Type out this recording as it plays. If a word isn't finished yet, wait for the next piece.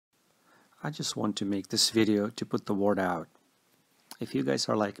I just want to make this video to put the word out. If you guys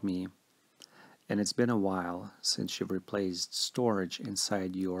are like me, and it's been a while since you've replaced storage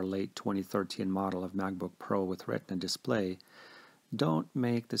inside your late 2013 model of MacBook Pro with retina display, don't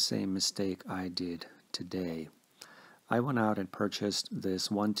make the same mistake I did today. I went out and purchased this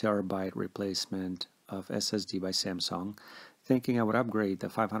 1TB replacement of SSD by Samsung, thinking I would upgrade the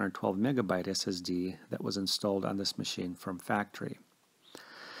 512MB SSD that was installed on this machine from factory.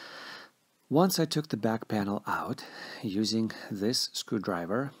 Once I took the back panel out using this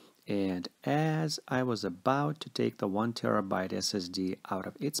screwdriver, and as I was about to take the 1TB SSD out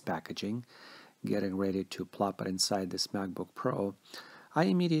of its packaging, getting ready to plop it inside this MacBook Pro, I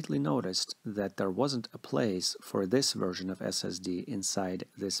immediately noticed that there wasn't a place for this version of SSD inside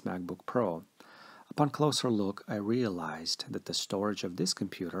this MacBook Pro. Upon closer look, I realized that the storage of this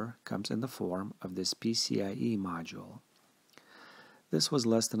computer comes in the form of this PCIe module. This was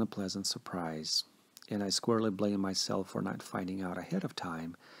less than a pleasant surprise, and I squarely blame myself for not finding out ahead of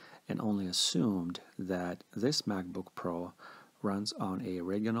time and only assumed that this MacBook Pro runs on a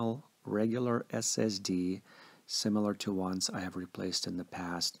regular SSD similar to ones I have replaced in the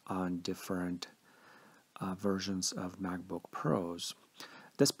past on different versions of MacBook Pros.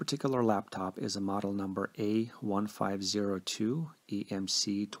 This particular laptop is a model number A1502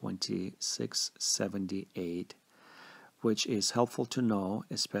 EMC2678, which is helpful to know,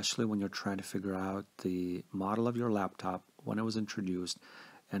 especially when you're trying to figure out the model of your laptop, when it was introduced,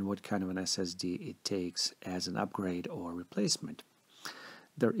 and what kind of an SSD it takes as an upgrade or replacement.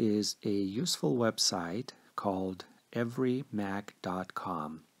 There is a useful website called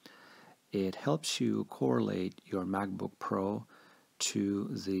everymac.com. It helps you correlate your MacBook Pro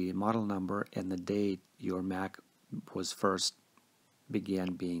to the model number and the date your Mac was first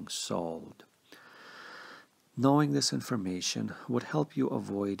began being sold. Knowing this information would help you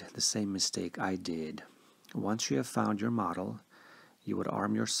avoid the same mistake I did. Once you have found your model, you would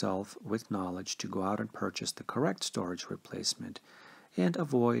arm yourself with knowledge to go out and purchase the correct storage replacement and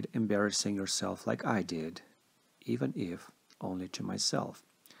avoid embarrassing yourself like I did, even if only to myself,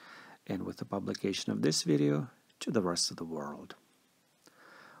 and with the publication of this video, to the rest of the world.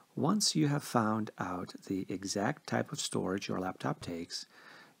 Once you have found out the exact type of storage your laptop takes,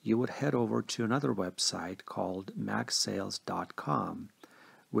 you would head over to another website called macsales.com,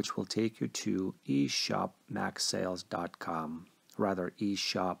 which will take you to eshopmacsales.com, rather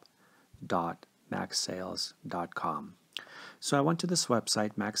eshop.macsales.com. So I went to this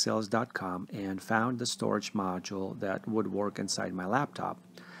website, macsales.com, and found the storage module that would work inside my laptop.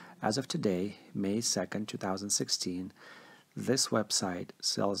 As of today, May 2nd, 2016, this website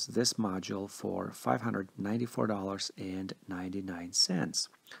sells this module for $594.99.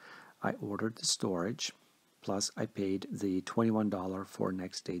 I ordered the storage, plus I paid the $21 for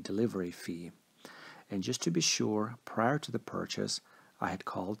next day delivery fee. And just to be sure, prior to the purchase, I had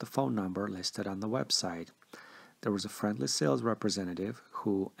called the phone number listed on the website. There was a friendly sales representative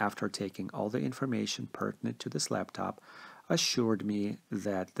who, after taking all the information pertinent to this laptop, assured me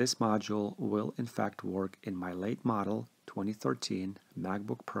that this module will in fact work in my late model 2013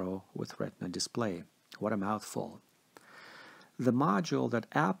 MacBook Pro with retina display. What a mouthful. The module that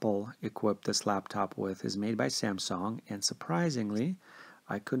Apple equipped this laptop with is made by Samsung, and surprisingly,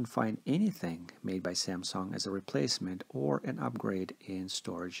 I couldn't find anything made by Samsung as a replacement or an upgrade in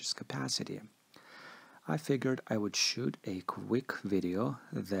storage capacity. I figured I would shoot a quick video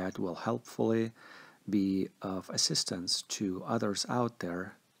that will helpfully be of assistance to others out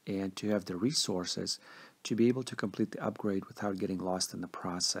there and to have the resources to be able to complete the upgrade without getting lost in the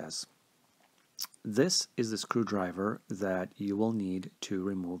process. This is the screwdriver that you will need to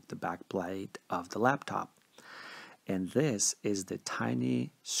remove the back plate of the laptop. And this is the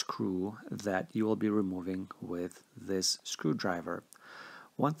tiny screw that you will be removing with this screwdriver.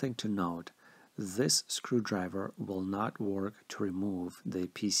 One thing to note, this screwdriver will not work to remove the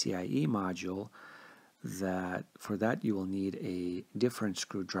PCIe module. For that you will need a different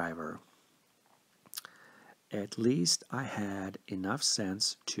screwdriver. At least I had enough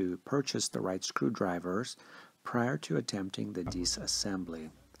sense to purchase the right screwdrivers prior to attempting the disassembly.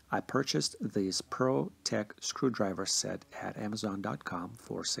 I purchased this Pro Tech screwdriver set at Amazon.com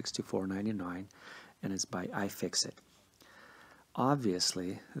for $64.99, and it's by iFixit.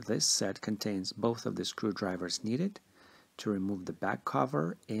 Obviously, this set contains both of the screwdrivers needed to remove the back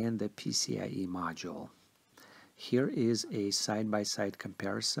cover and the PCIe module. Here is a side-by-side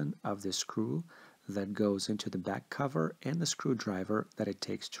comparison of the screw that goes into the back cover and the screwdriver that it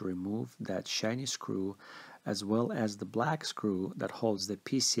takes to remove that shiny screw, as well as the black screw that holds the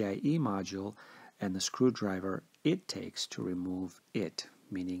PCIe module and the screwdriver it takes to remove it,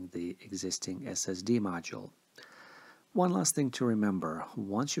 meaning the existing SSD module. One last thing to remember,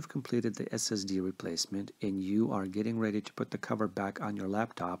 once you've completed the SSD replacement and you are getting ready to put the cover back on your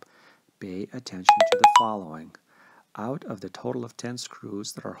laptop, pay attention to the following. Out of the total of 10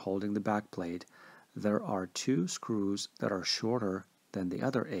 screws that are holding the backplate, there are 2 screws that are shorter than the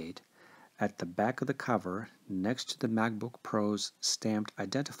other 8. At the back of the cover, next to the MacBook Pro's stamped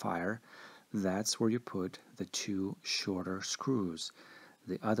identifier, that's where you put the 2 shorter screws.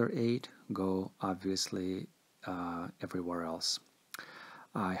 The other 8 go obviously everywhere else.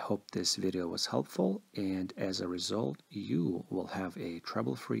 I hope this video was helpful, and as a result you will have a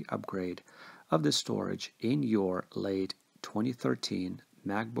trouble-free upgrade of the storage in your late 2013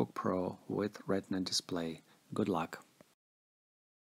 MacBook Pro with Retina display. Good luck.